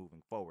actually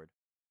moving forward.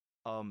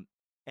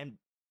 And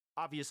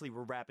obviously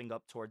we're wrapping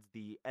up towards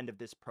the end of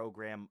this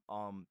program.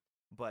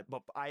 But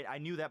I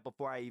knew that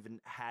before I even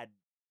had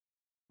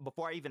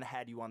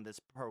you on this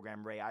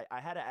program, Ray. I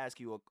had to ask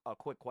you a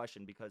quick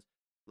question because,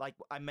 like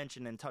I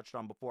mentioned and touched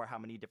on before, how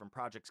many different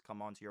projects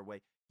come onto your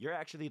way. You're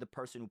actually the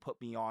person who put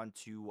me on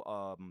to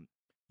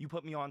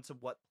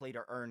what Play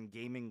to Earn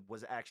gaming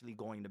was actually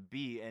going to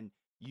be, and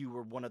you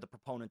were one of the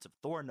proponents of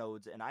Thor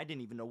nodes, and I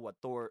didn't even know what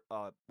Thor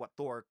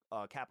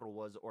Capital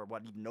was or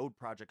what even node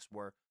projects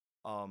were.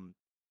 And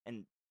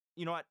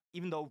you know what?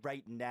 Even though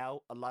right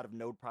now a lot of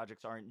node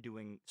projects aren't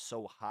doing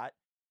so hot,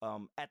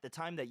 at the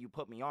time that you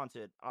put me onto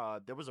it,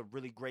 there was a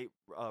really great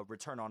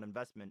return on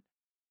investment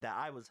that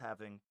I was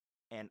having,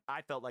 and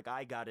I felt like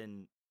I got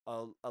in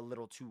a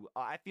little too.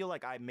 I feel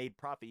like I made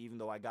profit even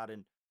though I got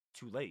in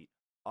too late.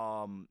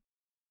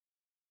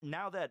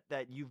 Now that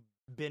you've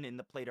been in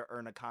the Play to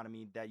Earn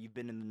economy, that you've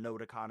been in the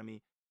node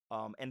economy,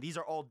 and these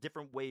are all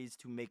different ways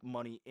to make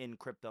money in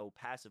crypto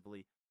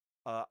passively.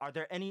 Are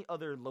there any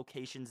other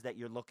locations that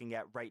you're looking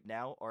at right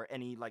now, or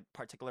any like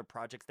particular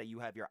projects that you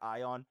have your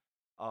eye on,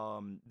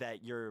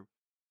 that you're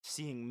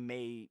seeing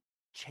may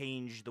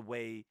change the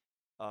way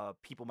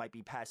people might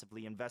be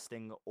passively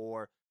investing,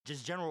 or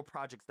just general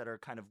projects that are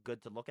kind of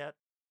good to look at?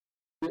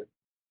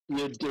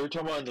 Yeah, they're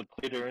talking about in the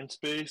play to earn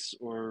space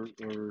Or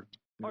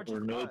or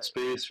just node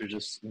space or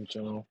just in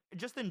general.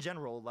 just in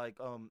general, like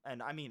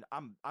and I mean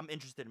I'm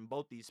interested in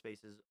both these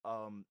spaces.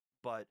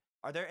 But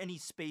are there any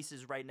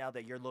spaces right now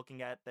that you're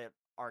looking at that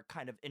are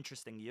kind of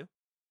interesting you?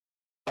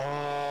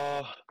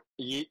 Uh,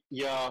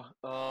 yeah.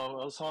 I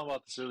was talking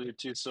about this earlier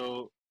too.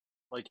 So,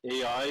 like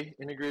AI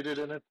integrated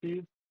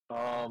NFT.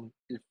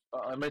 If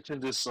I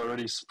mentioned this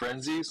already,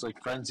 Frenzies. Like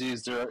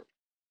Frenzies, they're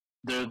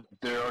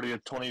already a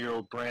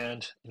 20-year-old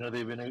brand. You know,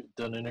 they've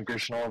done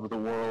integration all over the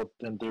world,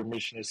 and their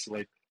mission is to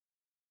like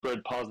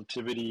spread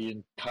positivity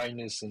and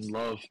kindness and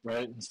love,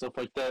 right, and stuff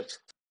like that.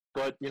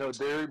 But you know,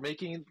 they're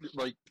making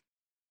like,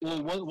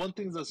 well, one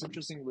thing that's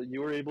interesting that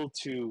you were able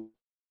to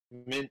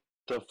mint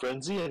the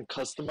frenzy and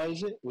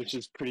customize it, which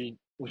is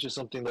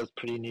something that's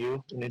pretty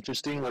new and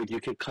interesting. Like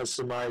you could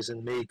customize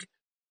and make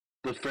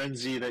the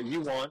frenzy that you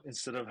want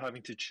instead of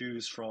having to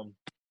choose from,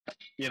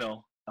 you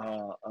know,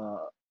 a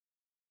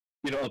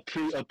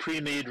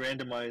pre-made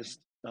randomized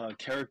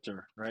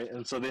character, right?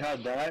 And so they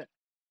had that,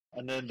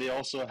 and then they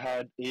also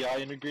had AI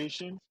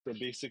integration. So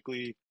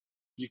basically,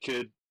 you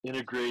could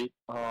integrate,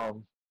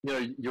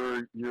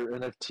 your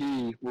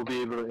NFT will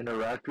be able to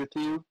interact with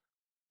you.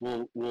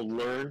 Will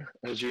learn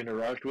as you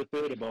interact with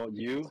it about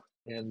you,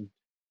 and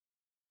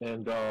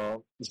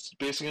it's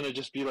basically gonna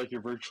just be like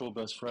your virtual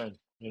best friend,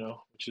 you know,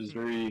 which is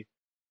very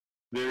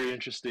very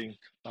interesting.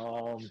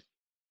 And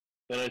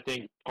I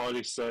think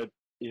projects that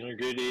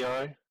integrate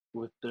AI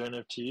with their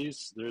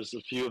NFTs, there's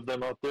a few of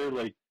them out there.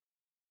 Like,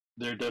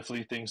 they're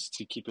definitely things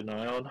to keep an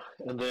eye on.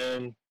 And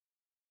then,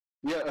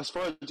 yeah, as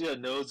far as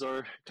nodes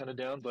are kind of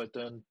down, but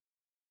then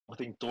I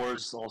think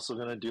Thor's also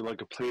gonna do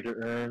like a play to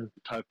earn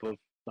type of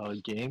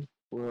game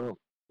where,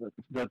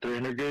 that they're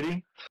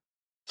integrating.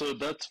 So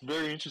that's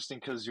very interesting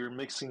because you're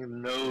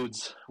mixing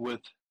nodes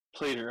with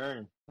play to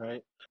earn,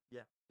 right?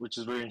 Yeah. Which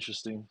is very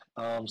interesting.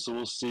 So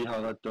we'll see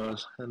how that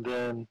does. And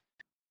then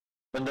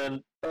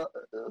the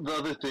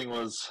other thing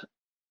was,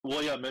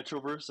 well, yeah,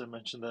 Metroverse. I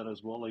mentioned that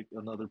as well, like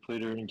another play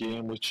to earn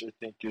game, which I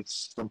think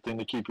is something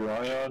to keep your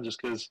eye on,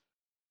 just because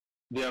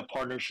they have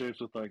partnerships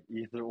with like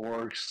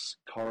EtherOrcs,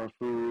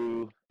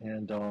 Karafuru,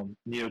 and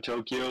Neo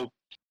Tokyo.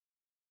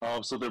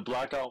 So their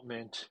Blackout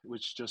Mint,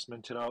 which just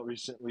minted out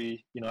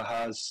recently, you know,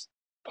 has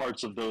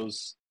parts of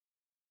those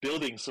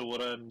buildings. So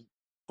what I'm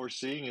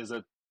foreseeing is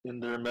that in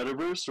their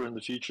metaverse or in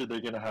the future,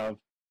 there's gonna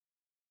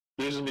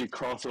be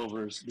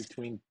crossovers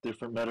between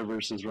different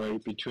metaverses,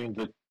 right? Between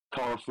the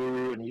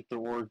Karafuru and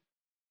EtherOrg,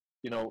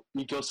 you know,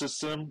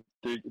 ecosystem,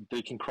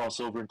 they can cross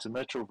over into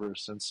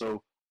Metroverse, and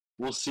so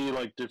we'll see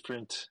like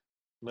different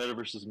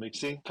metaverses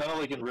mixing, kind of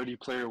like in Ready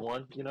Player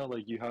One. You know,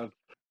 like you have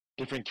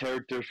different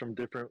characters from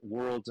different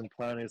worlds and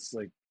planets,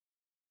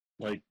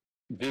 like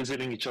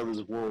visiting each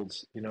other's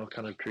worlds. You know,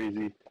 kind of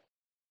crazy.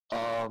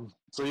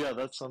 So yeah,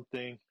 that's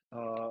something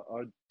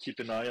I'd keep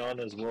an eye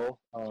on as well.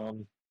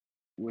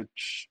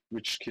 Which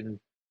can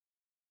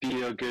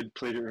be a good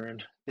play to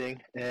earn thing.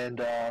 And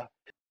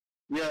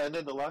yeah, and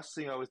then the last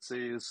thing I would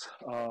say is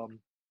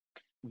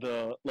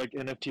the like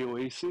NFT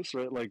Oasis,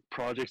 right? Like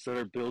projects that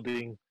are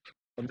building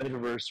a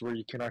metaverse where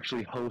you can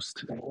actually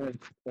host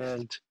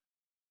and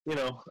you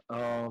know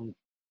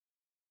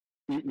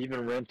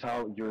even rent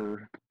out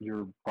your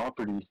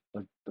property.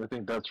 Like, I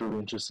think that's really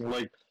interesting.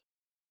 Like,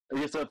 I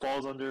guess that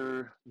falls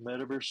under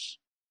metaverse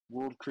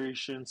world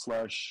creation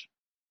slash.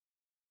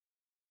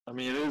 I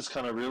mean, it is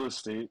kind of real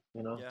estate,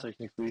 you know, Yeah.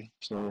 technically.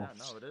 So, Yeah,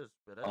 no, it is.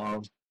 It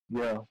is.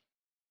 yeah.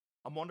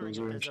 I'm wondering Those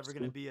if are there's ever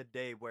going to interesting. be a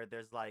day where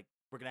there's like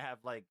we're going to have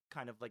like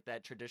kind of like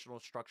that traditional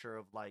structure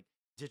of like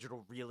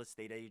digital real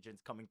estate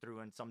agents coming through,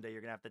 and someday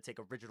you're going to have to take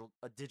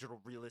a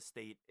digital real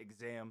estate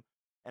exam.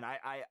 And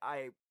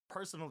I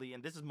personally,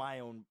 and this is my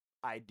own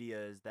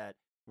idea, is that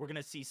we're going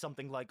to see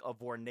something like a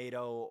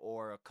Vornado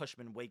or a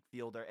Cushman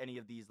Wakefield or any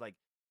of these like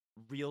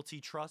realty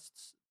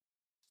trusts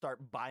start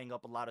buying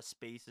up a lot of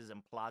spaces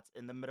and plots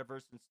in the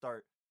metaverse and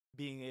start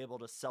being able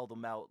to sell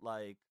them out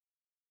like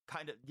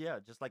kind of, yeah,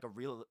 just like a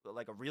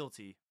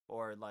realty,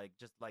 or like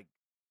just like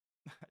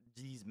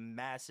these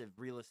massive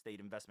real estate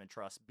investment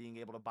trusts being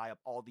able to buy up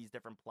all these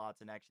different plots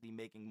and actually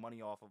making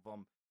money off of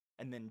them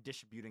and then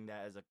distributing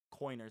that as a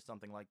coin or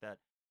something like that.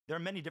 There are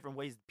many different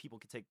ways people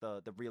could take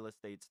the real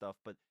estate stuff,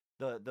 but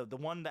the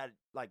one that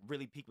like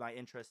really piqued my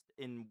interest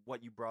in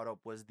what you brought up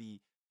was the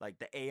like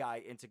the AI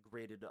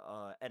integrated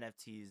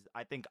NFTs.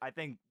 I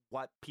think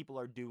what people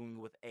are doing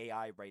with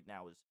AI right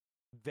now is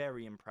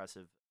very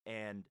impressive,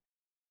 and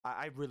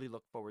I really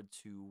look forward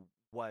to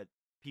what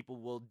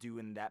people will do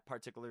in that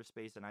particular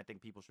space, and I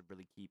think people should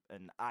really keep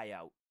an eye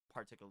out,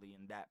 particularly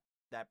in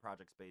that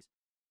project space.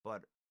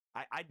 But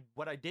I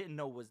what I didn't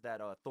know was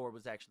that Thor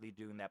was actually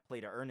doing that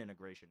play to earn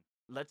integration.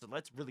 Let's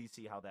really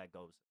see how that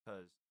goes,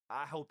 because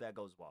I hope that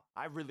goes well.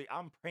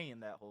 I'm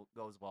praying that whole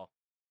goes well.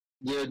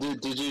 Yeah,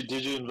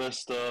 did you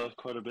invest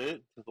quite a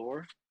bit to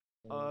Thor?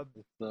 Uh,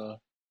 It's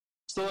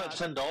still at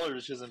not $10,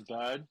 which isn't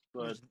bad,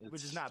 but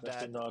which is it's not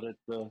definitely bad not at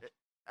the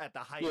at the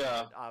height of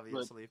yeah. it, But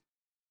obviously.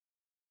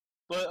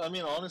 I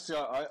mean, honestly,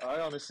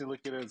 I honestly look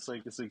at it as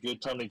like it's a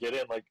good time to get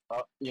in. Like,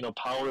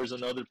 Power is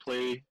another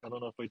play. I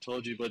don't know if I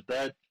told you, but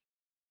that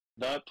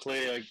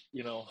play,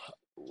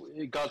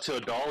 it got to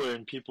 $1,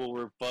 and people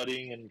were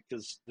budding, and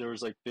because there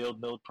was like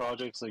failed node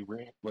projects like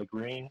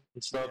Ring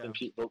and stuff, Yeah,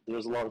 and there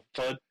was a lot of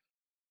FUD.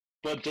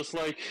 But just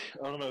like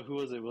I don't know who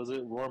was it? Was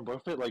it Warren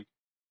Buffett? Like,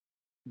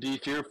 be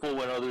fearful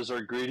when others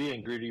are greedy,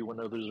 and greedy when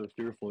others are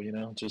fearful.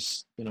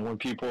 Just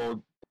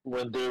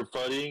when they're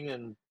fighting,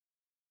 and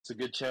it's a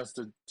good chance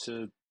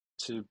to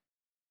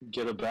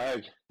get a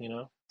bag.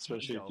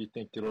 Especially if yo, you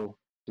think it'll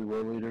do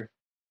well later.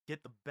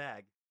 get the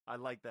bag. I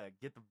like that.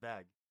 Get the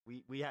bag.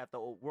 We have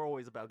to. We're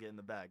always about getting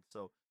the bag.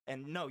 So,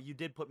 and no, you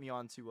did put me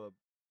onto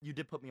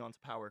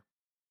Power,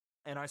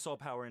 and I saw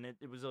Power in it.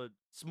 It was a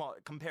small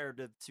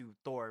comparative to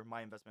Thor.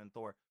 My investment in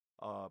Thor,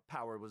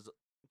 Power was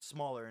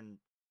smaller, and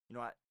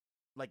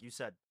like you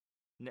said,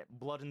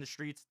 blood in the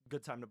streets.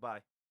 Good time to buy.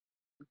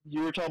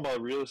 You were talking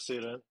about real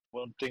estate, and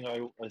one thing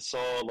I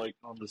saw like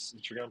on this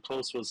Instagram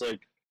post was like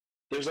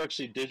there's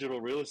actually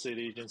digital real estate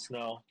agents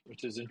now,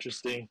 which is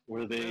interesting,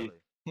 where they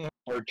Really?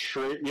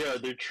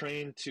 they're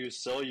trained to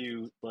sell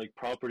you like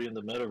property in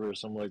the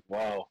metaverse. I'm like,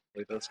 wow,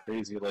 like that's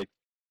crazy. Like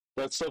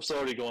that stuff's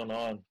already going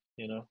on,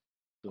 Oh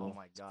so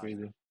my it's god.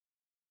 crazy.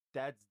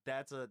 That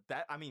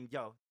I mean,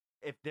 yo,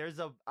 if there's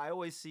a I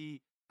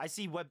see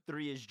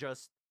Web3 is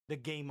just the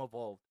game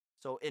evolved.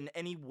 So in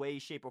any way,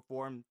 shape, or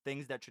form,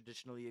 things that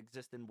traditionally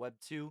exist in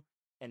Web2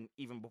 and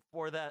even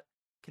before that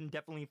can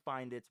definitely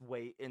find its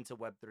way into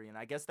Web3. And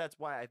I guess that's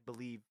why I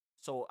believe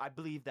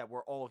that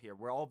we're all here.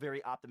 We're all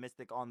very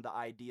optimistic on the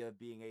idea of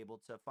being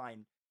able to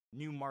find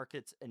new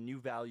markets and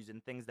new values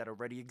in things that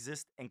already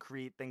exist and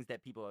create things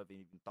that people haven't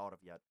even thought of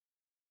yet.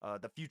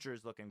 The future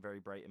is looking very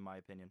bright in my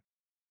opinion.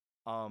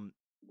 Um,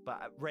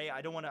 but Ray,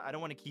 I don't want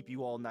to keep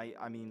you all night.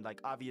 I mean,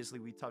 like obviously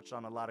we touched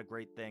on a lot of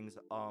great things.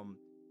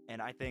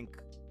 And I think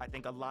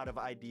a lot of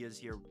ideas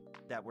here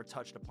that were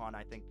touched upon.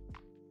 I think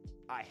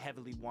I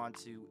heavily want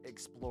to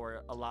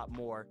explore a lot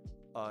more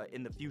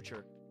in the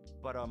future.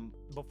 But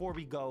before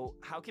we go,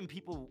 how can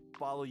people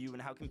follow you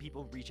and how can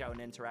people reach out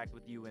and interact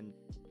with you and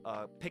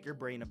pick your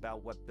brain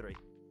about Web3?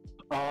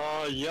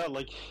 Yeah,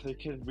 like they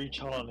can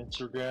reach out on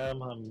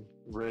Instagram. I'm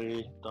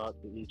ray.hn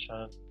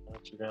on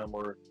Instagram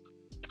or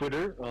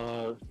Twitter,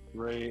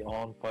 Ray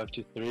on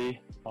 523,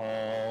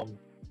 or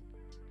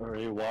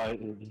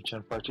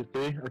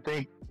AYHN523. I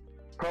think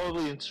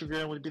probably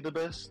Instagram would be the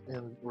best,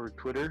 or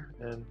Twitter,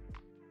 and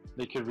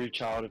they could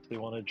reach out if they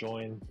want to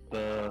join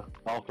the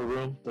Alpha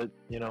Room that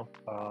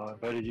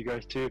invited you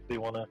guys to. If they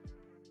want to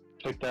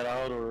check that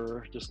out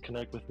or just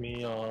connect with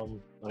me,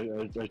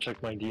 I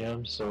check my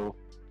DMs, so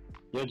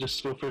yeah,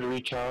 just feel free to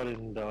reach out,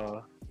 and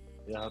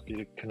happy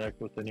to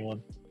connect with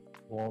anyone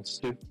who wants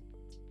to.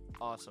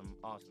 Awesome.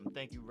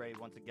 Thank you, Ray,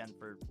 once again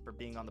for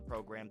being on the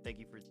program. Thank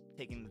you for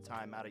taking the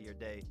time out of your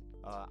day.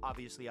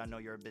 Obviously, I know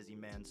you're a busy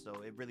man,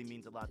 so it really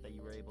means a lot that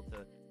you were able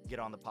to get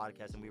on the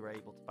podcast and we were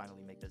able to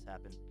finally make this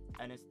happen.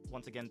 And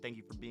once again, thank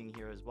you for being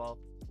here as well.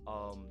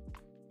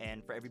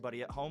 And for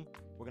everybody at home,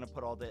 we're going to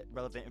put all the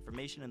relevant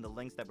information and the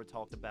links that were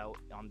talked about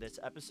on this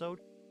episode,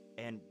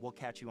 and we'll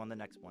catch you on the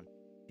next one.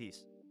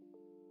 Peace.